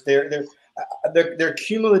 hours, they're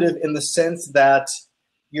cumulative in the sense that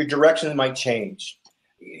your direction might change.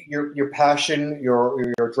 Your passion,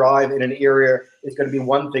 your drive in an area is going to be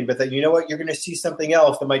one thing, but then you're going to see something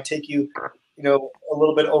else that might take you, a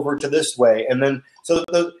little bit over to this way, and then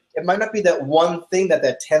it might not be that one thing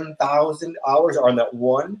that 10,000 hours are on that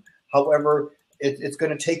one. However, it's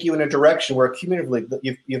going to take you in a direction where cumulatively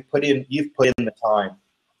you've put in the time.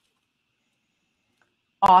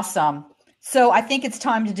 Awesome. So I think it's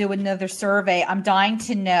time to do another survey. I'm dying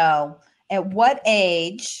to know, at what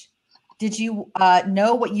age did you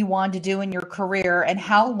know what you wanted to do in your career, and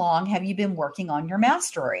how long have you been working on your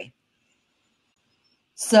mastery?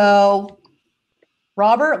 So,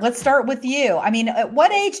 Robert, let's start with you. I mean, at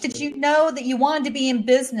what age did you know that you wanted to be in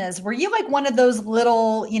business? Were you like one of those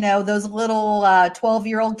little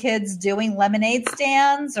 12-year-old kids doing lemonade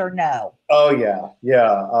stands, or no? Oh, yeah.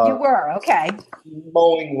 Yeah. You were, okay.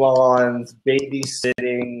 Mowing lawns,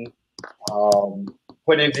 babysitting,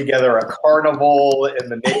 putting together a carnival in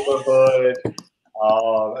the neighborhood.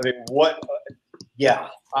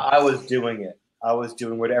 I was doing it. I was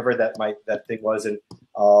doing whatever that thing was, and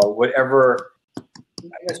whatever.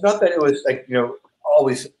 It's not that it was like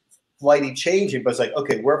always flighty changing, but it's like,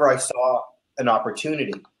 okay, wherever I saw an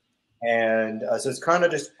opportunity, and so it's kind of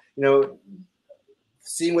just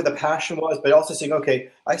seeing what the passion was, but also seeing, okay,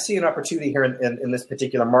 I see an opportunity here in this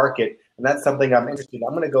particular market, and that's something I'm interested in.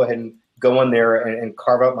 I'm going to go ahead and go in there and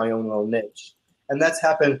carve out my own little niche. And that's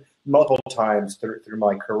happened multiple times through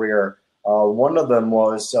my career. One of them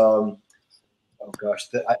was, I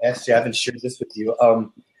haven't shared this with you.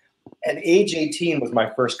 At age 18 was my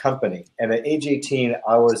first company. And at age 18,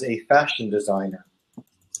 I was a fashion designer.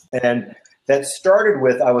 And that started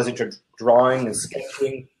with, I was into drawing and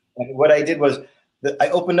sketching. And what I did was I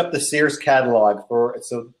opened up the Sears catalog for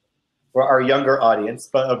our younger audience.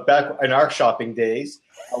 But back in our shopping days,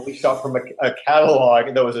 we shopped from a catalog,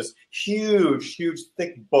 and there was this huge,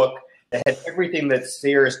 thick book that had everything that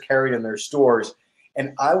Sears carried in their stores.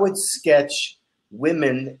 And I would sketch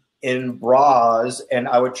women in bras, and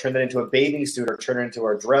I would turn that into a bathing suit or turn it into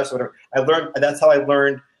a dress, or whatever. That's how I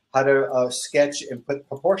learned how to sketch and put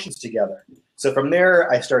proportions together. So from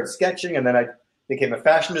there, I started sketching, and then I became a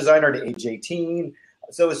fashion designer at age 18.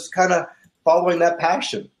 So it's kind of following that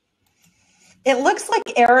passion. It looks like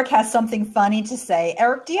Eric has something funny to say.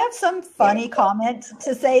 Eric, do you have some funny comment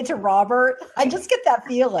to say to Robert? I just get that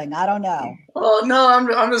feeling. I don't know. Well, no,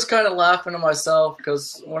 I'm just kind of laughing to myself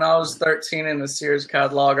because when I was 13 in the Sears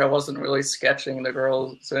catalog, I wasn't really sketching the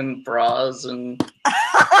girls in bras and.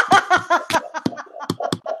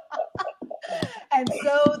 And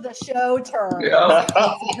so the show turned. Yeah.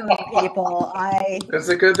 People, It's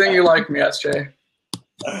a good thing you like me, SJ.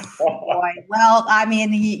 Boy, well, I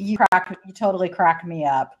mean, you totally crack me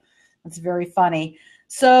up. It's very funny.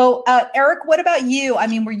 So, Eric, what about you? I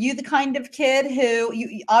mean, were you the kind of kid who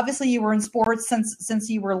obviously you were in sports since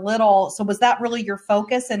you were little? So, was that really your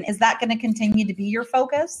focus, and is that going to continue to be your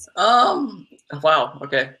focus? Wow.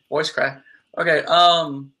 Okay. Voice crack. Okay.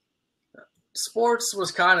 Sports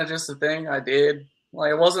was kind of just a thing I did.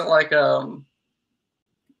 Like, it wasn't like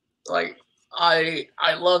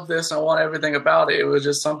I love this and I want everything about it. It was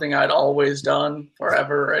just something I'd always done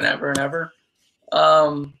forever and ever and ever.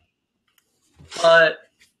 But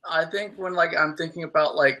I think when I'm thinking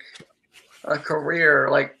about a career,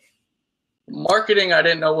 marketing, I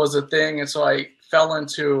didn't know was a thing, and so I fell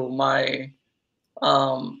into my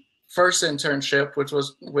first internship, which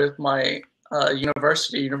was with my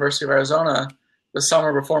University of Arizona, the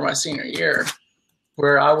summer before my senior year,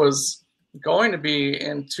 where I was going to be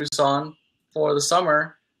in Tucson for the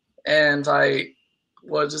summer, and I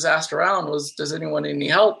was just asked around, does anyone need any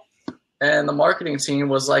help? And the marketing team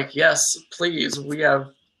was like, yes, please. We have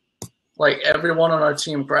everyone on our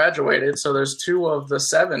team graduated, so there's 2 of the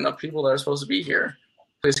 7 of people that are supposed to be here.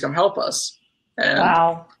 Please come help us. And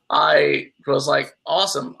wow. I was like,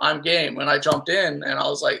 awesome, I'm game. And I jumped in, and I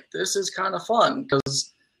was like, this is kind of fun,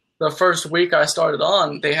 because the first week I started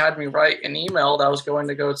on, they had me write an email that was going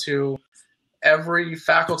to go to every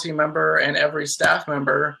faculty member and every staff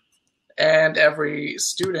member and every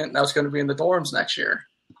student that was going to be in the dorms next year.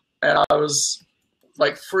 And I was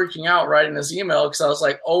freaking out writing this email because I was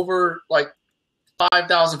over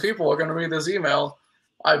 5,000 people are going to read this email.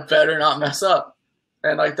 I better not mess up.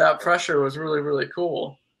 And that pressure was really, really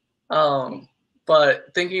cool.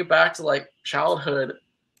 But thinking back to childhood,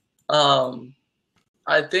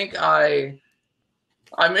 I think I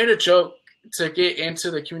made a joke to get into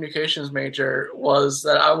the communications major was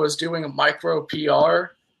that I was doing micro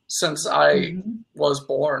PR since I was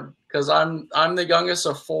born, because I'm the youngest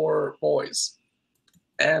of 4 boys.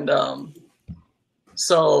 And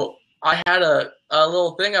so I had a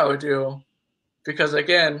little thing I would do, because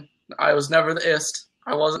again, I was never the ist.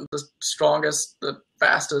 I wasn't the strongest, the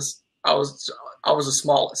fastest. I was the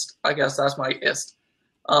smallest. I guess that's my ist.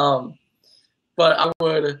 But I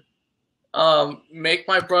would make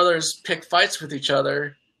my brothers pick fights with each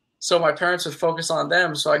other, so my parents would focus on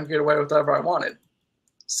them, so I can get away with whatever I wanted.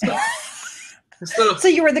 So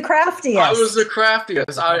you were the craftiest. I was the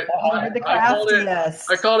craftiest. I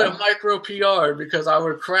called it micro PR, because I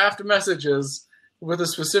would craft messages with a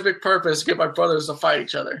specific purpose to get my brothers to fight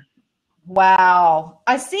each other. Wow.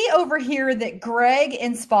 I see over here that Greg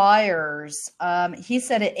inspires. He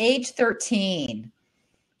said at age 13,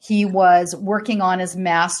 he was working on his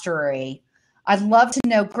mastery. I'd love to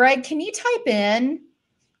know, Greg, can you type in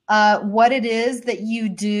what it is that you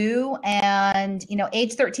do? And,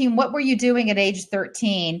 age 13, what were you doing at age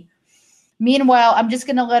 13? Meanwhile, I'm just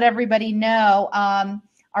going to let everybody know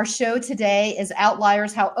our show today is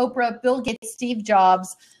Outliers, how Oprah, Bill Gates, Steve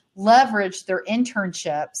Jobs leveraged their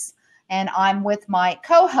internships. And I'm with my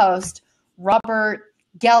co-host, Robert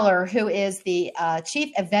Geller, who is the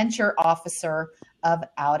Chief Adventure Officer of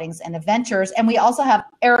Outings and Adventures. And we also have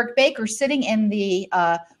Eric Baker sitting in the,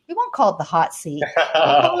 we won't call it the hot seat.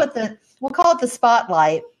 We'll call it the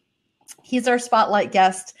spotlight. He's our spotlight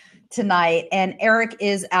guest tonight. And Eric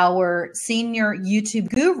is our senior YouTube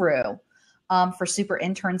guru for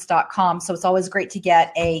SuperInterns.com. So it's always great to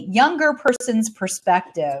get a younger person's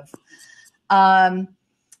perspective.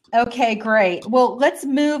 Okay, great. Well, let's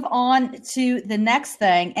move on to the next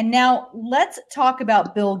thing. And now let's talk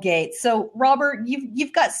about Bill Gates. So, Robert,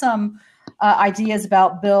 you've got some ideas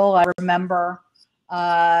about Bill, I remember.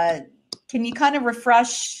 Can you kind of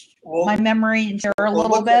refresh my memory and share a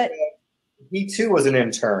little bit? He, too, was an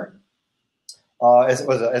intern. As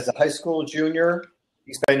a high school junior,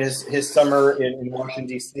 he spent his summer in Washington,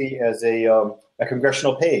 D.C. as a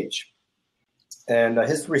congressional page. And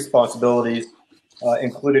his responsibilities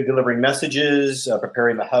included delivering messages,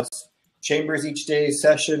 preparing the House chambers each day's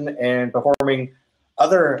session, and performing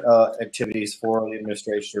other activities for the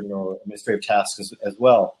administration or administrative tasks as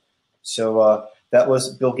well. So that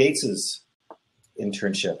was Bill Gates's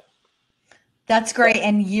internship. That's great.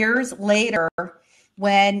 And years later,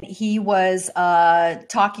 when he was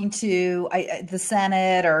talking to the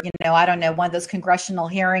Senate, or, I don't know, one of those congressional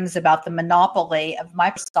hearings about the monopoly of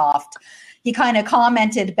Microsoft, he kind of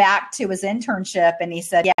commented back to his internship and he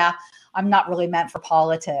said, yeah, I'm not really meant for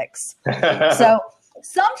politics. So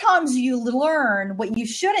sometimes you learn what you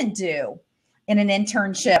shouldn't do in an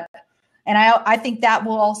internship. And I think that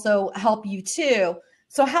will also help you too.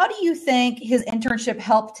 So how do you think his internship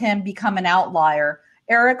helped him become an outlier?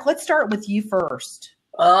 Eric, let's start with you first.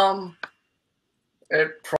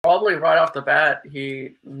 It probably right off the bat,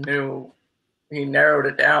 he narrowed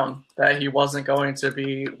it down that he wasn't going to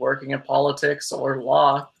be working in politics or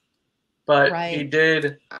law, but he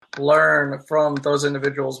did learn from those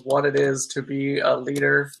individuals what it is to be a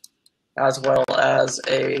leader, as well as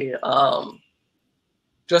an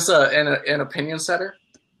opinion setter.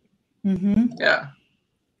 Mm-hmm. Yeah.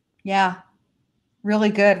 Yeah. Really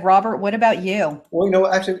good. Robert, what about you? Well,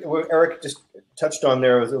 actually, what Eric just touched on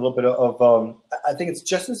there was a little bit of, I think it's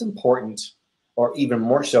just as important, or even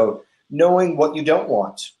more so, knowing what you don't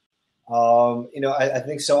want. I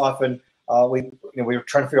think so often we're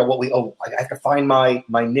trying to figure out I have to find my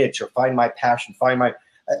niche, or find my passion,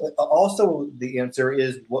 also the answer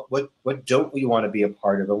is what don't we want to be a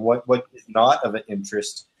part of, and what is not of an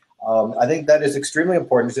interest. I think that is extremely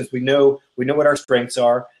important, since we know what our strengths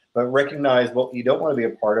are, but recognize what you don't want to be a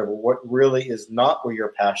part of, what really is not where your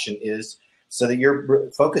passion is, so that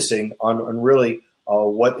you're focusing on really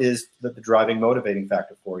what is the driving, motivating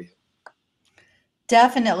factor for you.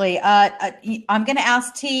 Definitely. I'm going to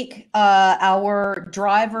ask Teek, our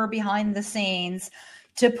driver behind the scenes,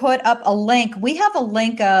 to put up a link. We have a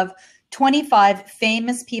link of 25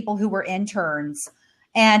 famous people who were interns,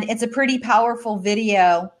 and it's a pretty powerful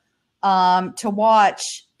video to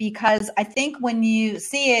watch, because I think when you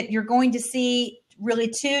see it, you're going to see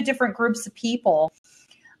really two different groups of people.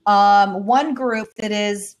 One group that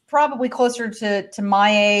is probably closer to my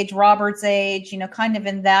age, Robert's age, kind of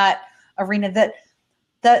in that arena,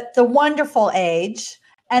 that the wonderful age.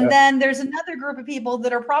 And then there's another group of people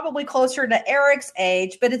that are probably closer to Eric's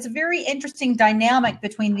age, but it's a very interesting dynamic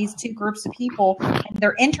between these two groups of people and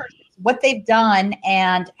their internships, what they've done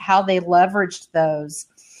and how they leveraged those.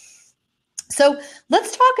 So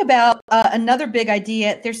let's talk about another big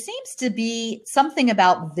idea. There seems to be something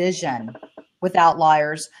about vision with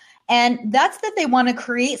Outliers, and that's that they want to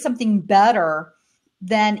create something better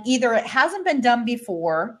than either it hasn't been done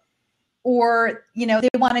before, or, they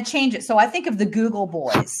want to change it. So I think of the Google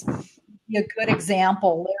boys, a good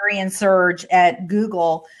example, Larry and Serge at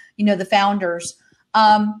Google, the founders.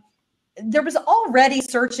 There was already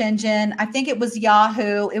search engine. I think it was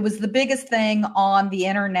Yahoo. It was the biggest thing on the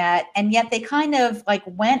internet. And yet they kind of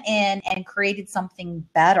went in and created something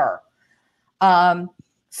better.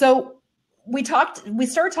 So we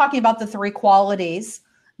started talking about the three qualities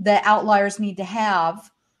that Outliers need to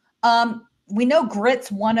have. We know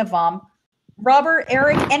grit's one of them. Robert,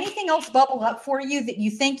 Eric, anything else bubble up for you that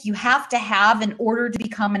you think you have to have in order to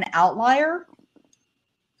become an outlier?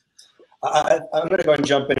 I'm going to go and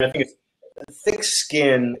jump in. I think it's thick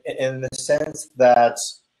skin, in the sense that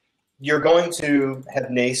you're going to have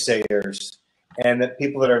naysayers, and that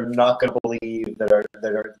people that are not going to believe, that are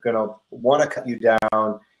going to want to cut you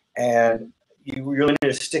down, and you really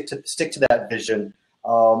need to stick to that vision,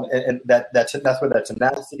 and that's where that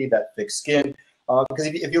tenacity, that thick skin. Because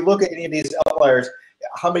if you look at any of these outliers,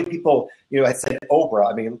 how many people, I said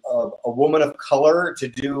Oprah, I mean, a woman of color to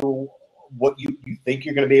do what you think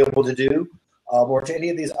you're going to be able to do, or to any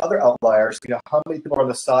of these other outliers, how many people on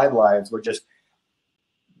the sidelines were just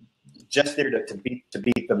there to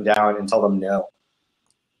beat them down and tell them no.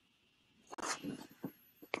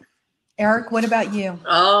 Eric, what about you?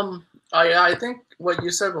 I think what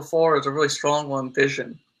you said before is a really strong one,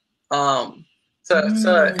 vision.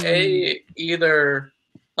 Either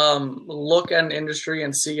look at an industry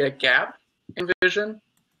and see a gap in vision,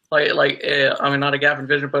 not a gap in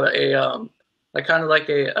vision, but a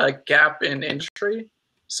gap in industry,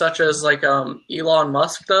 such as Elon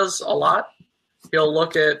Musk does a lot. He'll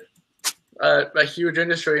look at a huge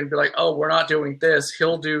industry and be like, oh, we're not doing this.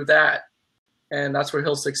 He'll do that, and that's where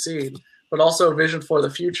he'll succeed. But also vision for the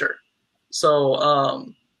future. So,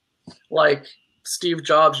 Steve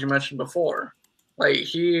Jobs, you mentioned before.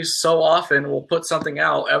 He so often will put something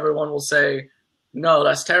out, everyone will say, no,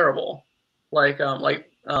 that's terrible. Like the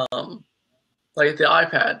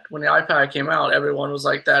iPad. When the iPad came out, everyone was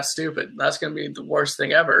like, that's stupid. That's going to be the worst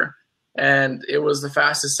thing ever. And it was the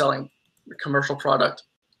fastest selling commercial product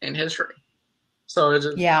in history. So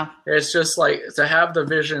it's just to have the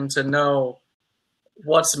vision to know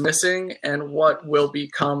what's missing and what will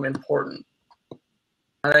become important.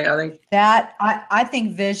 I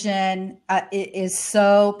think vision is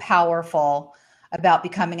so powerful about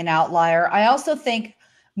becoming an outlier. I also think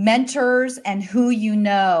mentors and who you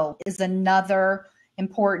know is another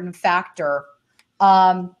important factor.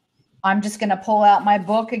 I'm just going to pull out my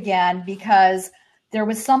book again because there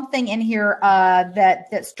was something in here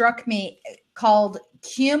that struck me called a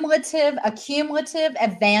cumulative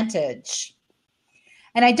advantage.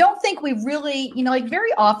 And I don't think we really, like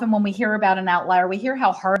very often when we hear about an outlier, we hear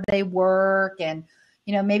how hard they work and,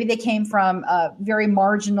 maybe they came from very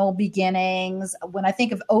marginal beginnings. When I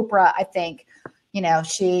think of Oprah, I think,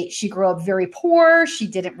 she grew up very poor. She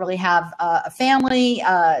didn't really have a family.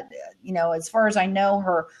 As far as I know,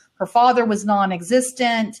 her father was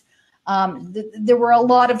non-existent. There were a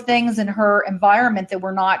lot of things in her environment that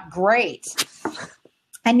were not great.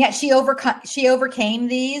 And yet she overcame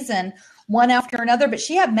these and one after another, but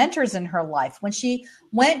she had mentors in her life. When she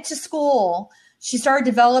went to school, she started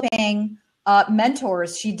developing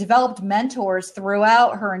mentors. She developed mentors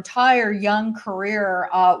throughout her entire young career.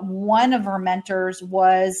 One of her mentors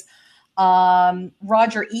was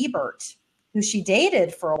Roger Ebert, who she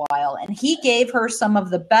dated for a while, and he gave her some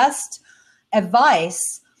of the best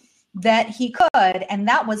advice that he could, and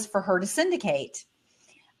that was for her to syndicate.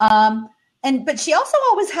 But she also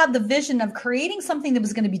always had the vision of creating something that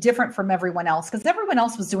was going to be different from everyone else, because everyone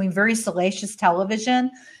else was doing very salacious television.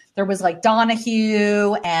 There was like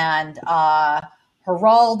Donahue and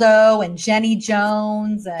Geraldo and Jenny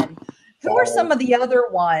Jones. And who are some of the other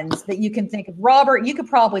ones that you can think of? Robert, you could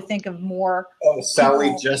probably think of more. Oh,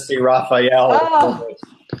 Sally, Jesse, Raphael. Oh,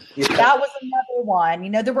 that was another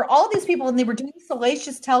one. There were all these people and they were doing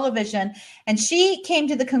salacious television. And she came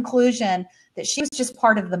to the conclusion that she was just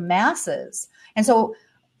part of the masses. And so,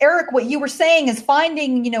 Eric, what you were saying is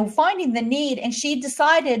finding the need. And she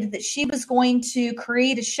decided that she was going to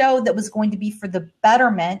create a show that was going to be for the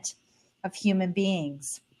betterment of human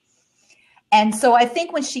beings. And so I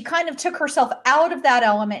think when she kind of took herself out of that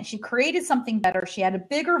element, she created something better. She had a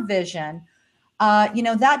bigger vision.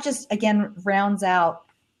 That just, again, rounds out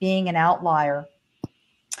being an outlier.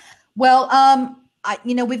 Well,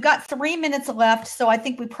 we've got 3 minutes left, so I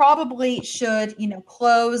think we probably should,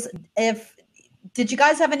 close. Did you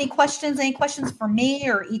guys have any questions? Any questions for me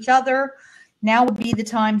or each other? Now would be the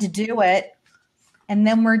time to do it. And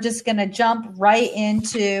then we're just going to jump right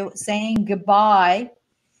into saying goodbye.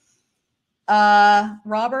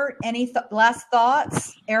 Robert, any last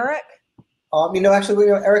thoughts? Eric? Actually,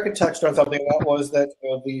 Eric had touched on something that was that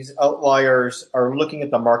these outliers are looking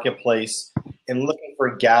at the marketplace and looking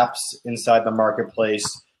for gaps inside the marketplace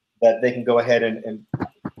that they can go ahead and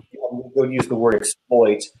go use the word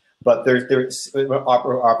exploit, but there's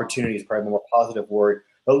opportunities, probably a more positive word,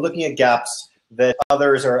 but looking at gaps that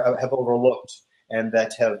others have overlooked and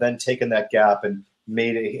that have then taken that gap and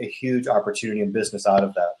made a huge opportunity in business out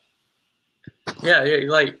of that. Yeah,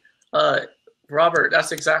 Robert,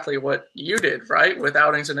 that's exactly what you did, right? With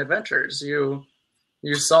Outings and Adventures. You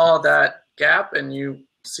saw that gap and you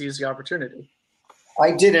seized the opportunity.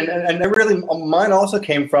 I did, and really mine also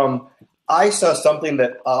came from, I saw something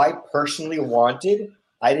that I personally wanted.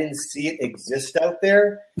 I didn't see it exist out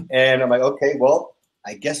there, and I'm like, okay, well,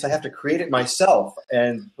 I guess I have to create it myself.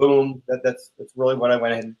 And boom, that's really what I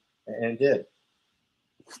went ahead and did.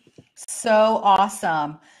 So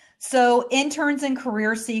awesome. So interns and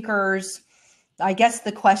career seekers, I guess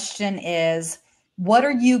the question is, what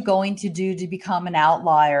are you going to do to become an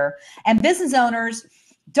outlier? And business owners,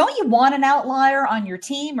 don't you want an outlier on your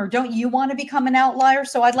team, or don't you want to become an outlier?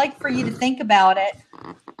 So I'd like for you to think about it.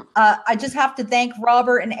 I just have to thank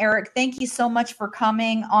Robert and Eric. Thank you so much for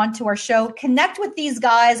coming onto our show. Connect with these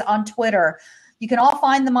guys on Twitter. You can all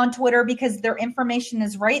find them on Twitter because their information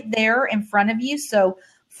is right there in front of you. So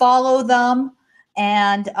follow them.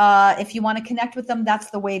 And if you want to connect with them,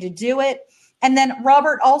 that's the way to do it. And then,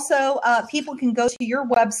 Robert, also, people can go to your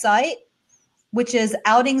website, which is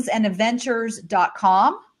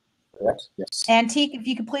outingsadventures.com. Correct. Yes. Antique, if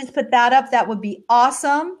you could please put that up, that would be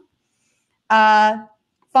awesome.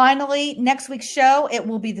 Finally, next week's show, it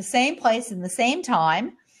will be the same place and the same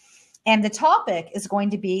time. And the topic is going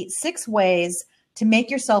to be 6 ways to make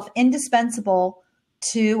yourself indispensable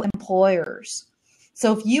to employers.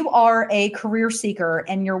 So if you are a career seeker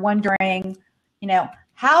and you're wondering,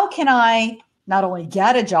 how can I not only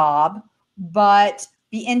get a job, but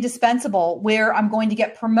be indispensable where I'm going to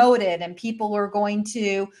get promoted and people are going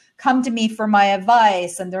to come to me for my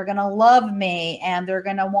advice and they're going to love me and they're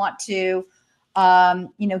going to want to,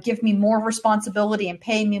 give me more responsibility and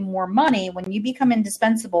pay me more money. When you become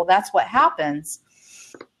indispensable, that's what happens.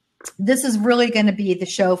 this is really going to be the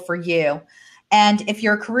show for you. And if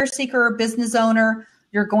you're a career seeker or business owner,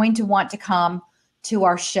 you're going to want to come to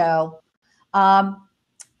our show.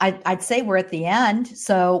 I'd say we're at the end,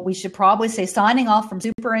 so we should probably say signing off from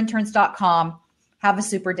SuperInterns.com. Have a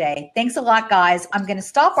super day. Thanks a lot, guys. I'm going to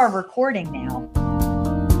stop our recording now.